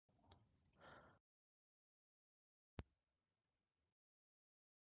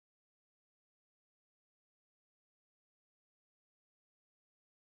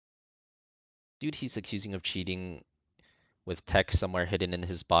Dude he's accusing of cheating with tech somewhere hidden in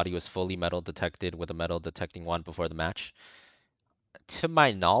his body was fully metal detected with a metal detecting wand before the match. To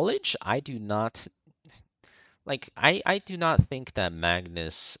my knowledge, I do not I do not think that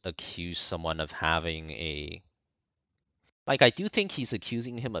Magnus accused someone of having a I do think he's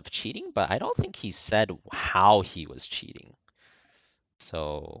accusing him of cheating, but I don't think he said how he was cheating.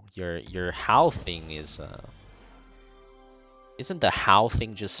 So your how thing is isn't the how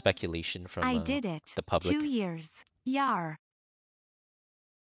thing just speculation from I did it. the public? 2 years. Yar.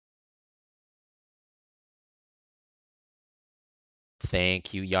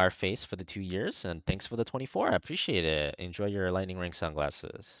 Thank you, Yarface, for the 2 years, and thanks for the 24. I appreciate it. Enjoy your lightning ring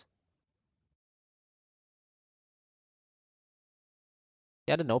sunglasses.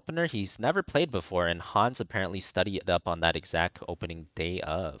 He had an opener he's never played before, and Hans apparently studied up on that exact opening day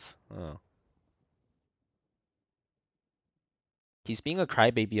of. Oh. He's being a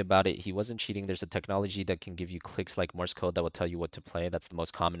crybaby about it. He wasn't cheating. There's a technology that can give you clicks like Morse code that will tell you what to play. That's the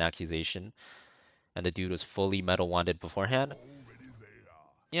most common accusation. And the dude was fully metal wanded beforehand.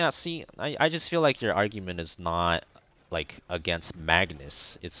 Yeah, see, I just feel like your argument is not like against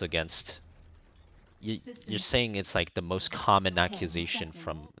Magnus. It's against you're saying it's like the most common accusation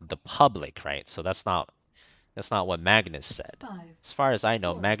from the public, right? So that's not what Magnus said. As far as I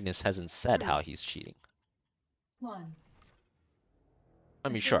know, Magnus hasn't said how he's cheating. I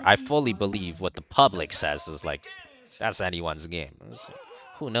mean, sure, I fully believe what the public says is like, that's anyone's game.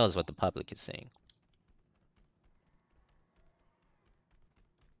 Who knows what the public is saying?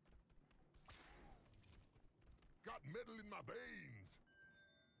 Got metal in my veins.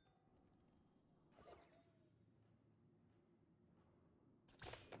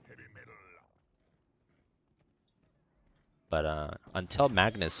 Heavy metal. But until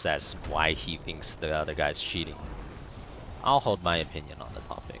Magnus says why he thinks the other guy's cheating, I'll hold my opinion on the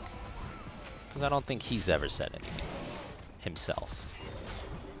topic. Because I don't think he's ever said anything himself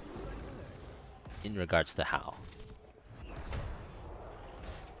in regards to how.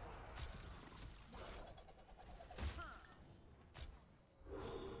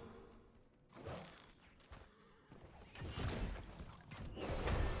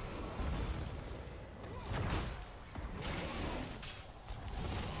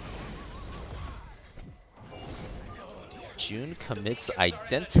 June commits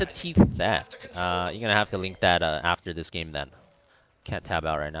identity theft. You're gonna have to link that after this game then. Can't tab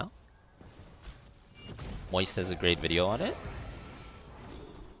out right now. Moist has a great video on it.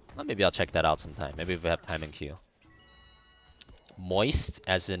 Well, maybe I'll check that out sometime. Maybe if we have time in queue. Moist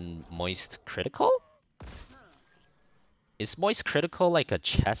as in Moist Critical? Is Moist Critical like a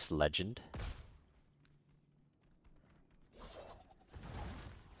chess legend?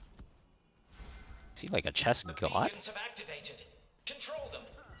 Is he like a chess god? Control them.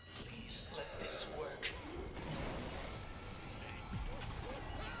 Please let this work.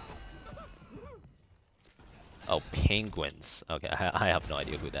 Oh, penguins. Okay, I have no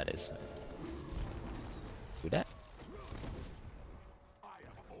idea who that is. Who that? I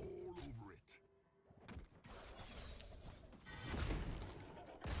am all over it.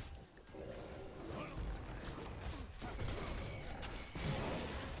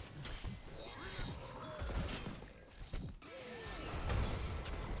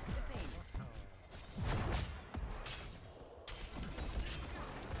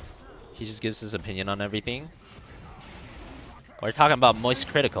 He just gives his opinion on everything. We're talking about Moist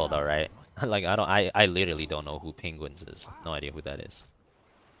Critical though, right? Like I literally don't know who Penguins is. No idea who that is.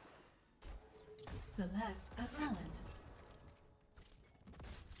 Select a talent.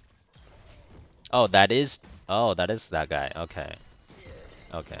 Oh, that is that guy. Okay.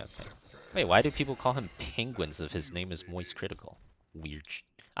 Okay. Wait, why do people call him Penguins if his name is Moist Critical? Weird.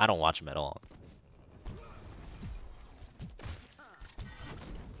 I don't watch him at all.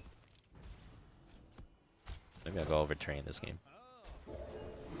 Maybe I'll go overtrain this game.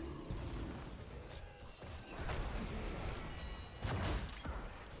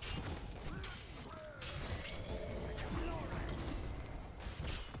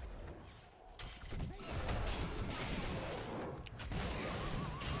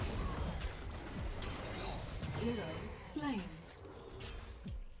 Hero slain.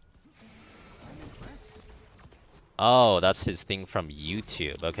 Oh, that's his thing from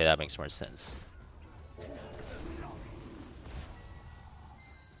YouTube. Okay, that makes more sense.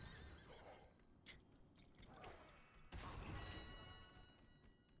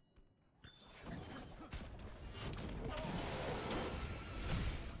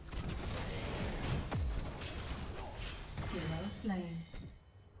 Hero slain.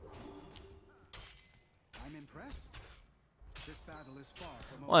 I'm impressed.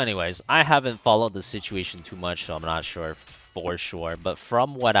 Well, anyways, I haven't followed the situation too much, so I'm not sure for sure. But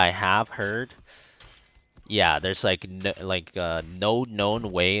from what I have heard, yeah, there's like no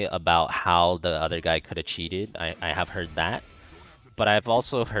known way about how the other guy could have cheated. I have heard that. But I've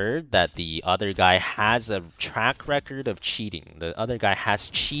also heard that the other guy has a track record of cheating. The other guy has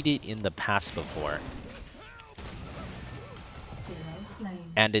cheated in the past before. Hero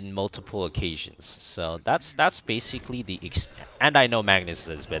slain. And in multiple occasions. So that's basically the and I know Magnus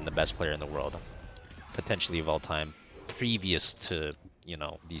has been the best player in the world, potentially of all time, previous to, you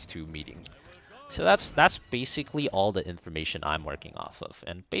know, these two meeting. So that's basically all the information I'm working off of.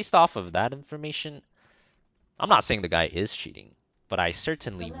 And based off of that information, I'm not saying the guy is cheating, but I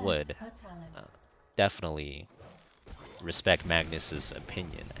certainly Select would a talent. definitely respect Magnus's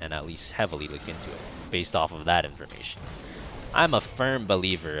opinion and at least heavily look into it based off of that information. I'm a firm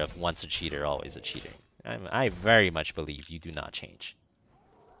believer of once a cheater, always a cheater. I very much believe you do not change.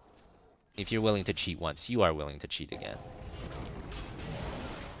 If you're willing to cheat once, you are willing to cheat again.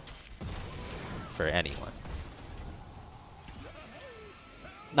 For anyone.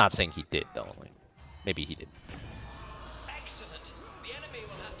 Not saying he did, though. Like, maybe he did. Excellent. The enemy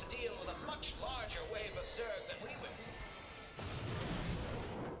will have to deal with a much larger wave of Zerg than we will.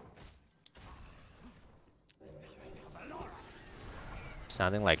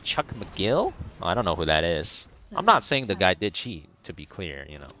 Sounding like Chuck McGill? Oh, I don't know who that is. I'm not saying the guy did cheat, to be clear,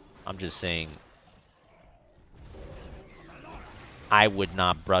 you know. I'm just saying I would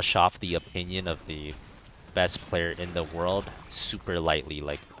not brush off the opinion of the best player in the world super lightly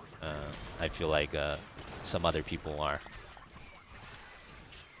like I feel like some other people are.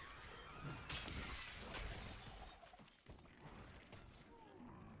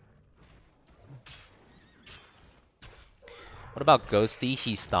 What about Ghosty?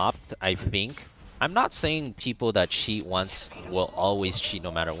 He stopped, I think. I'm not saying people that cheat once will always cheat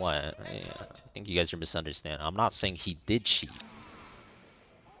no matter what. I think you guys are misunderstanding. I'm not saying he did cheat.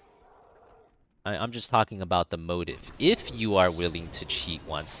 I'm just talking about the motive. If you are willing to cheat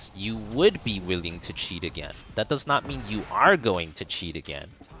once, you would be willing to cheat again. That does not mean you are going to cheat again.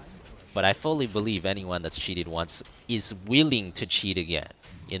 But I fully believe anyone that's cheated once is willing to cheat again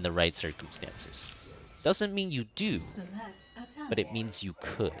in the right circumstances. Doesn't mean you do, Select a talent. but it means you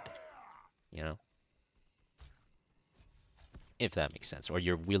could. You know? If that makes sense. Or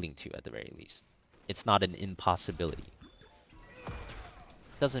you're willing to at the very least. It's not an impossibility.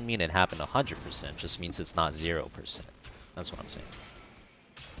 Doesn't mean it happened 100%, just means it's not 0%. That's what I'm saying.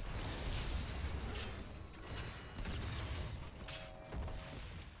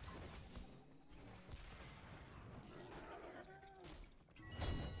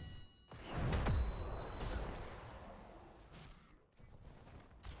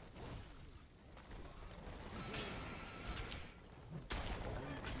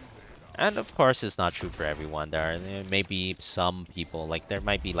 And of course, it's not true for everyone. There may be some people, like there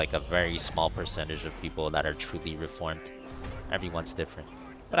might be like a very small percentage of people that are truly reformed. Everyone's different.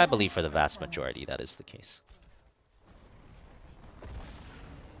 But I believe for the vast majority that is the case.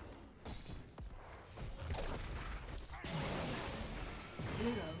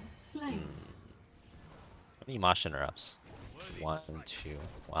 Hero slain. How many Mosh and erbs? 1, 2.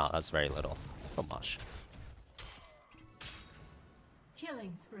 Wow, that's very little. Oh, Mosh.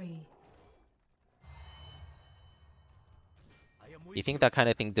 Killing spree. You think that kind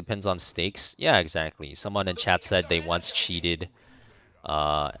of thing depends on stakes? Yeah, exactly. Someone in chat said they once cheated,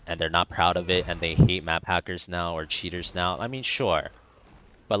 and they're not proud of it, and they hate map hackers now or cheaters now. I mean, sure,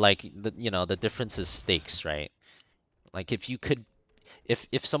 but like you know, the difference is stakes, right? Like if you could,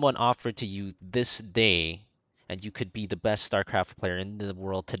 if someone offered to you this day, and you could be the best Starcraft player in the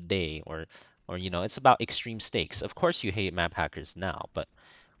world today, or you know, it's about extreme stakes. Of course, you hate map hackers now, but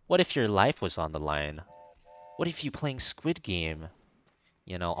what if your life was on the line? What if you playing Squid Game?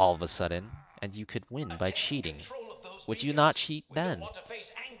 You know, all of a sudden, and you could win by cheating. Would you not cheat then?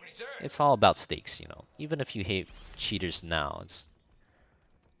 It's all about stakes, you know. Even if you hate cheaters now, it's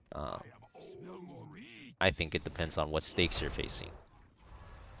I think it depends on what stakes you're facing.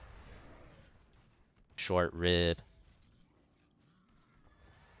 Short rib,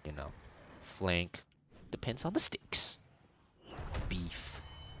 you know, flank, depends on the stakes. Beef,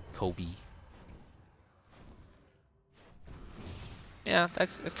 Kobe. Yeah,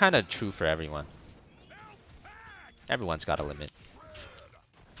 it's kind of true for everyone. Everyone's got a limit.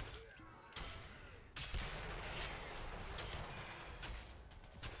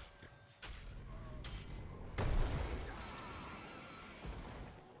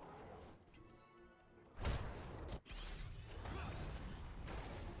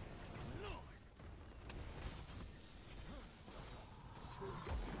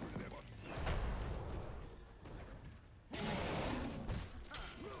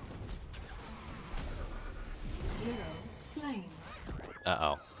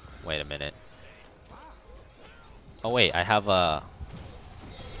 Uh-oh. Wait a minute. Oh wait, I have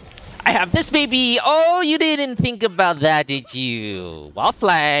this baby! Oh, you didn't think about that, did you? Wall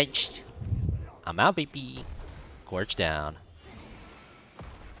slashed. I'm out, baby. Gorge down.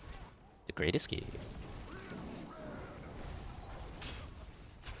 The Great Escape.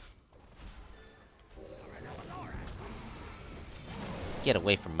 Get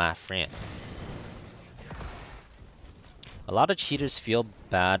away from my friend. A lot of cheaters feel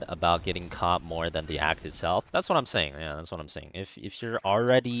bad about getting caught more than the act itself. That's what I'm saying. Yeah, that's what I'm saying. If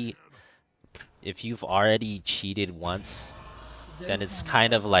you've already cheated once, then it's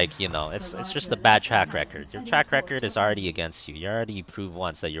kind of like, you know, it's just a bad track record. Your track record is already against you. You already proved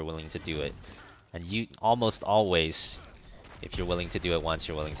once that you're willing to do it. And you almost always, if you're willing to do it once,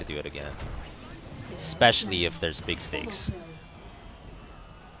 you're willing to do it again. Especially if there's big stakes.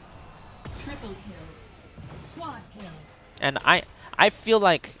 Triple kill. Quad kill. And I feel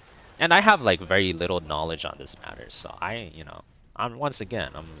like, and I have like very little knowledge on this matter, so I'm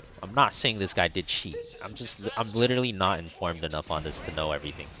not saying this guy did cheat. I'm literally not informed enough on this to know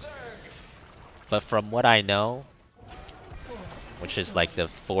everything. But from what I know, which is like the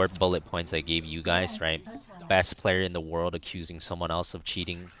 4 bullet points I gave you guys, right? Best player in the world accusing someone else of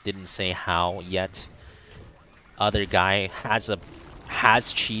cheating, didn't say how yet. Other guy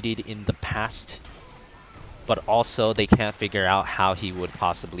has cheated in the past, but also they can't figure out how he would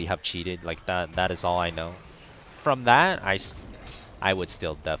possibly have cheated. Like that is all I know. From that, I would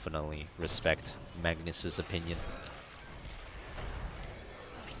still definitely respect Magnus's opinion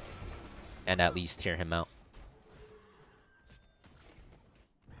and at least hear him out.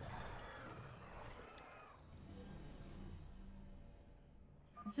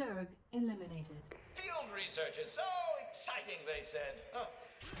 Zerg eliminated. Field research is so exciting, they said. Huh.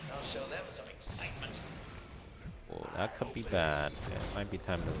 I'll show them some excitement. Oh, that could be bad. Yeah, it might be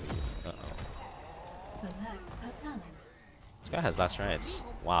time to leave. Uh-oh. Select a talent. This guy has last rights.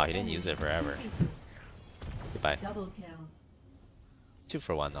 Wow, he didn't use it forever. Goodbye. Double kill. 2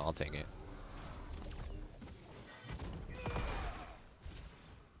 for 1 though, I'll take it.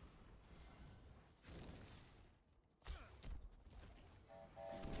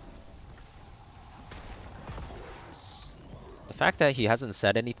 The fact that he hasn't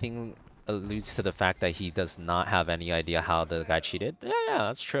said anything alludes to the fact that he does not have any idea how the guy cheated. Yeah,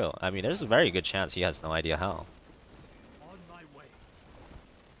 that's true. I mean, there's a very good chance he has no idea how.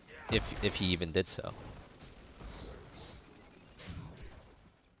 If he even did so.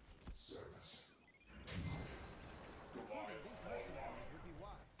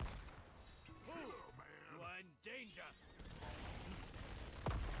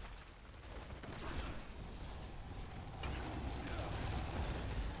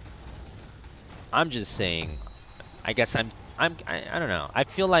 I'm just saying, I guess I don't know. I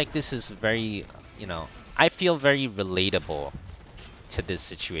feel like this is very, I feel very relatable to this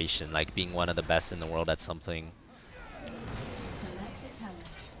situation, like being one of the best in the world at something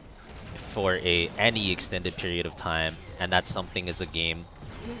for any extended period of time, and that something is a game.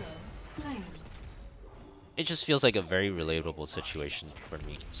 It just feels like a very relatable situation for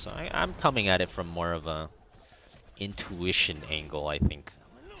me. So I'm coming at it from more of a intuition angle, I think.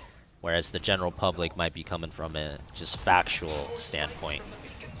 Whereas the general public might be coming from a just factual standpoint.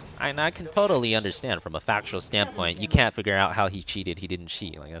 And I can totally understand from a factual standpoint, you can't figure out how he cheated, he didn't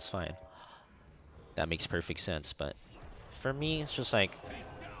cheat, like that's fine. That makes perfect sense, but for me, it's just like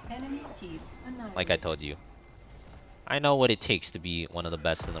I told you. I know what it takes to be one of the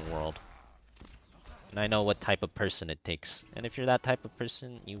best in the world. And I know what type of person it takes. And if you're that type of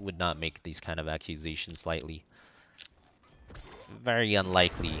person, you would not make these kind of accusations lightly. Very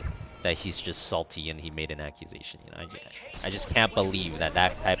unlikely that he's just salty and he made an accusation. I just can't believe that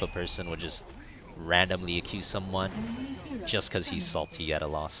type of person would just randomly accuse someone just because he's salty at a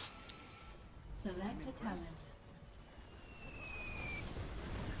loss. Select a talent.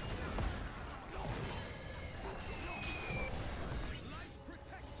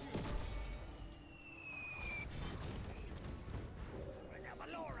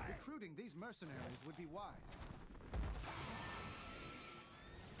 Recruiting these mercenaries would be wise.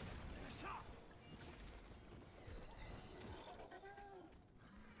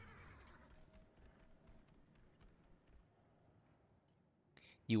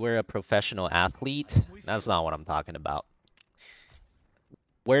 You were a professional athlete? That's not what I'm talking about.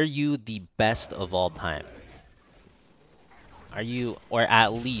 Were you the best of all time? Are you, or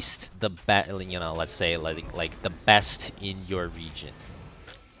at least the best, let's say like the best in your region?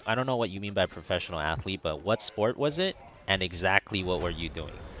 I don't know what you mean by professional athlete, but what sport was it? And exactly what were you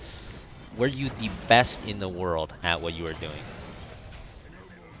doing? Were you the best in the world at what you were doing?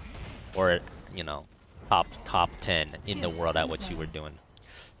 or you know, top 10 in the Kill world at what you were confirmed. doing.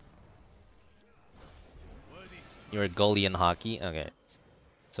 You were a goalie in hockey. Okay,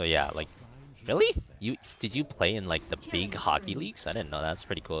 so yeah, like, really? Did you play in like the big Killing hockey spree. leagues? I didn't know. That's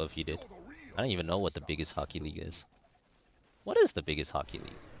pretty cool if you did. You're the real I don't even know what the biggest hockey league is. What is the biggest hockey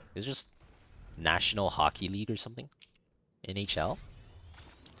league? Is it just National Hockey League or something? NHL?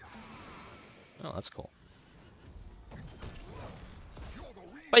 Oh, that's cool.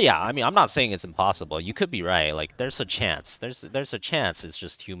 But yeah, I mean, I'm not saying it's impossible. You could be right. Like, there's a chance. There's a chance. It's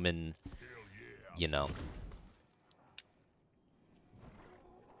just human, you know.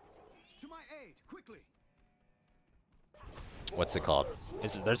 To my aid, quickly. What's it called?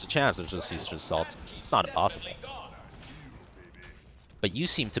 There's a chance. It's just he's just salty. It's not impossible. But you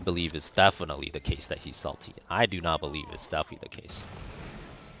seem to believe it's definitely the case that he's salty. I do not believe it's definitely the case.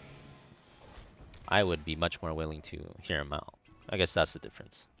 I would be much more willing to hear him out. I guess that's the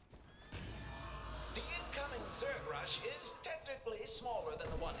difference. The incoming Zerg rush is technically smaller than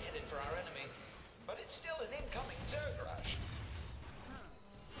the one headed for our enemy, but it's still an incoming Zerg rush.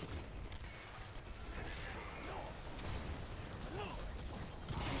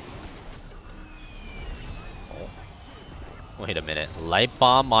 Wait a minute. Light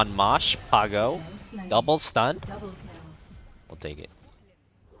bomb on Mosh, Pago. No slain. Double stun. Double kill. We'll take it.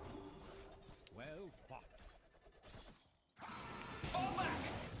 Well fought. Fall back!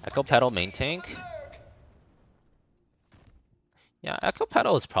 Echo Pedal main tank. Zerg! Yeah, Echo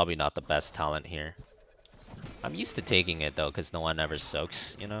Pedal is probably not the best talent here. I'm used to taking it though, because no one ever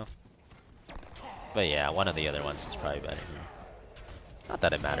soaks, you know? But yeah, one of the other ones is probably better here. Not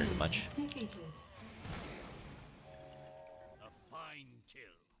that it matters Enemy much. defeated. A fine kill.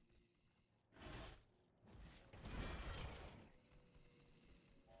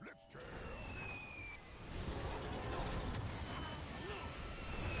 Let's tear.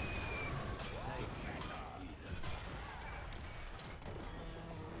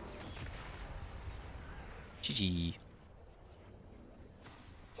 GG.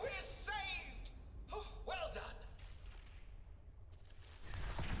 We're saved! Oh, well done.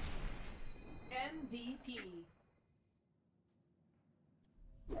 MVP.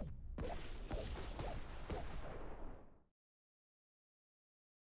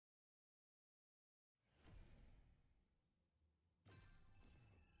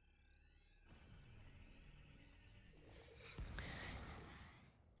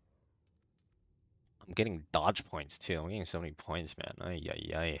 I'm getting dodge points too. I'm getting so many points, man. Ay,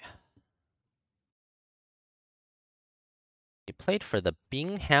 ay, ay. He played for the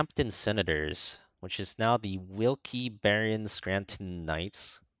Binghamton Senators, which is now the Wilkie Barron Scranton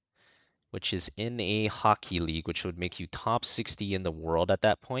Knights, which is in a hockey league, which would make you top 60 in the world at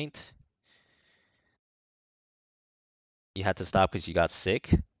that point. You had to stop because you got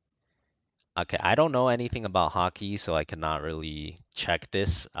sick. Okay, I don't know anything about hockey, so I cannot really check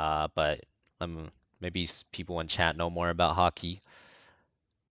this. But maybe people in chat know more about hockey.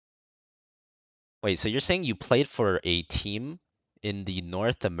 Wait, so you're saying you played for a team in the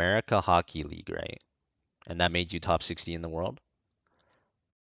North America Hockey League, right? And that made you top 60 in the world?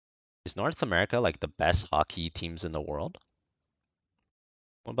 Is North America like the best hockey teams in the world?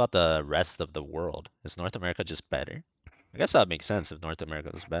 What about the rest of the world? Is North America just better? I guess that would make sense if North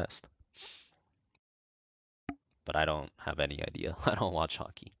America was best. But I don't have any idea. I don't watch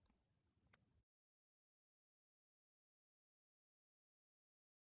hockey.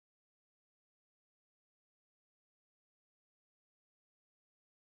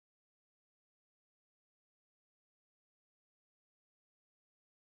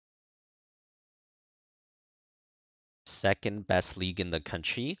 Second best league in the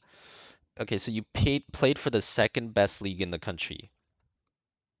country. Okay, so you played for the second best league in the country.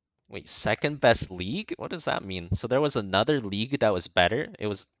 Wait, second best league? What does that mean? So there was another league that was better? There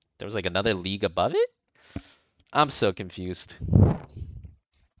was like another league above it? I'm so confused.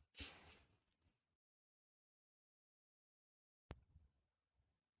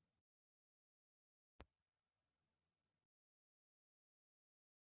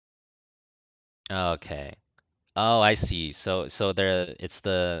 Okay. Oh, I see. So there it's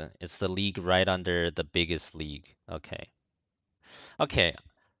the league right under the biggest league. Okay. Okay.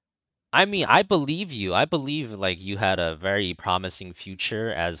 I mean, I believe you. I believe like you had a very promising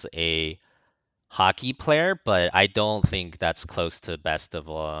future as a hockey player, but I don't think that's close to best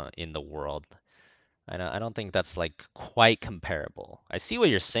of in the world. I don't think that's like quite comparable. I see what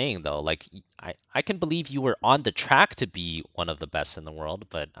you're saying though. Like I can believe you were on the track to be one of the best in the world,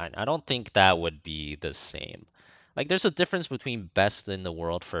 but I don't think that would be the same. Like there's a difference between best in the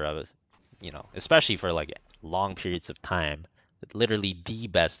world for a, especially for like long periods of time Literally the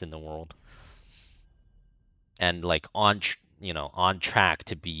best in the world. And like on track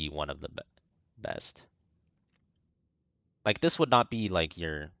to be one of the best. Like this would not be like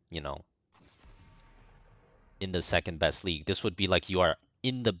you're in the second best league. This would be like you are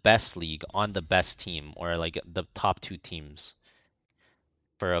in the best league on the best team or like the top two teams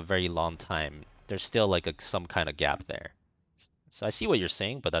for a very long time. There's still like some kind of gap there. So I see what you're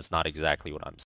saying, but that's not exactly what I'm